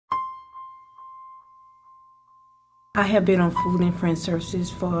I have been on food and friend services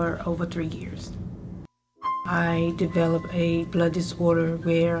for over 3 years. I developed a blood disorder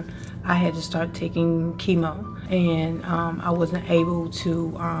where I had to start taking chemo, and I wasn't able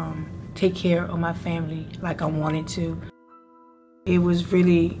to take care of my family like I wanted to. It was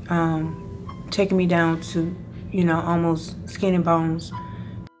really taking me down to, almost skin and bones.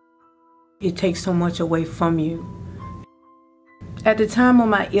 It takes so much away from you. At the time of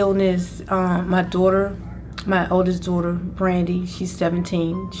my illness, my daughter, my oldest daughter, Brandy, she's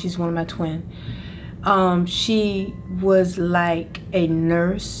 17, she's one of my twins. She was like a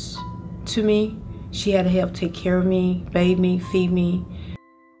nurse to me. She had to help take care of me, bathe me, feed me.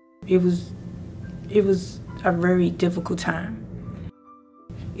 It was a very difficult time.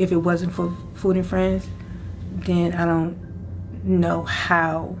 If it wasn't for Food and Friends, then I don't know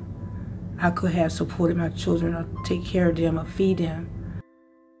how I could have supported my children or take care of them or feed them.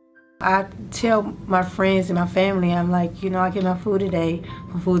 I tell my friends and my family, I'm like, I get my food today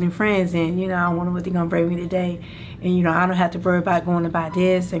from Food and Friends, and I wonder what they're gonna bring me today. And I don't have to worry about going to buy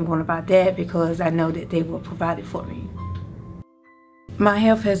this and going to buy that because I know that they will provide it for me. My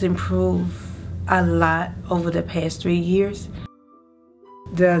health has improved a lot over the past 3 years.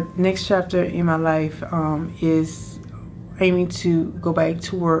 The next chapter in my life is aiming to go back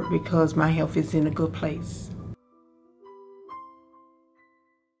to work because my health is in a good place.